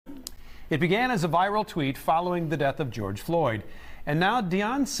It began as a viral tweet following the death of George Floyd. And now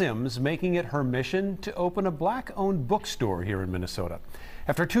Dionne Sims making it her mission to open a Black-owned bookstore here in Minnesota.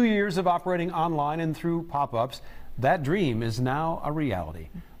 After 2 years of operating online and through pop-ups, that dream is now a reality.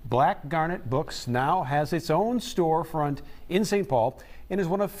 Black Garnet Books now has its own storefront in St. Paul and is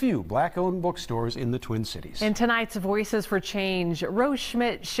one of few Black-owned bookstores in the Twin Cities. In tonight's Voices for Change, Rose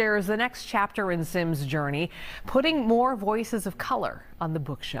Schmidt shares the next chapter in Sims' journey, putting more voices of color on the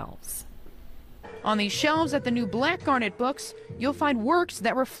bookshelves. On these shelves at the new Black Garnet Books, you'll find works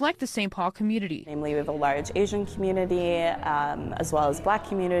that reflect the St. Paul community. Namely, we have a large Asian community, as well as Black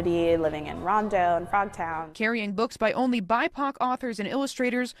community living in Rondo and Frogtown. Carrying books by only BIPOC authors and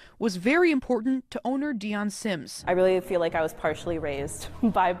illustrators was very important to owner Dionne Sims. I really feel like I was partially raised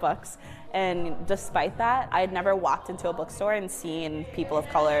by books. And despite that, I had never walked into a bookstore and seen people of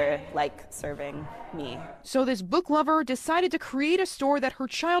color serving me. So this book lover decided to create a store that her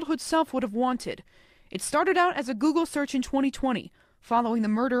childhood self would have wanted. It started out as a Google search in 2020, following the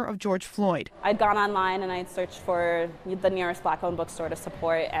murder of George Floyd. I'd gone online and I'd searched for the nearest Black-owned bookstore to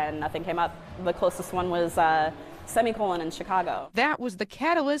support, and nothing came up. The closest one was Semicolon in Chicago. That was the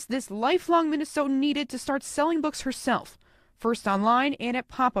catalyst this lifelong Minnesotan needed to start selling books herself, first online and at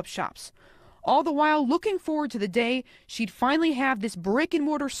pop-up shops. All the while looking forward to the day she'd finally have this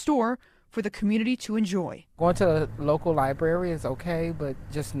brick-and-mortar store for the community to enjoy. Going to a local library is okay, but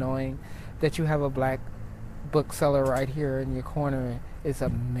just knowing that you have a Black bookseller right here in your corner is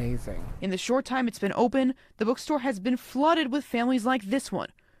amazing. In the short time it's been open, the bookstore has been flooded with families like this one,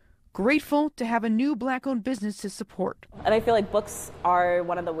 grateful to have a new Black-owned business to support. And I feel like books are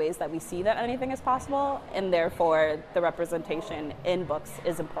one of the ways that we see that anything is possible, and therefore the representation in books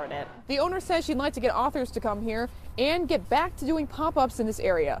is important. The owner says she'd like to get authors to come here and get back to doing pop-ups in this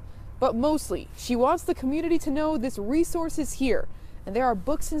area. But mostly, she wants the community to know this resource is here, and there are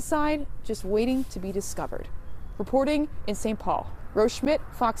books inside just waiting to be discovered. Reporting in St. Paul, Rose Schmidt,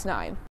 Fox 9.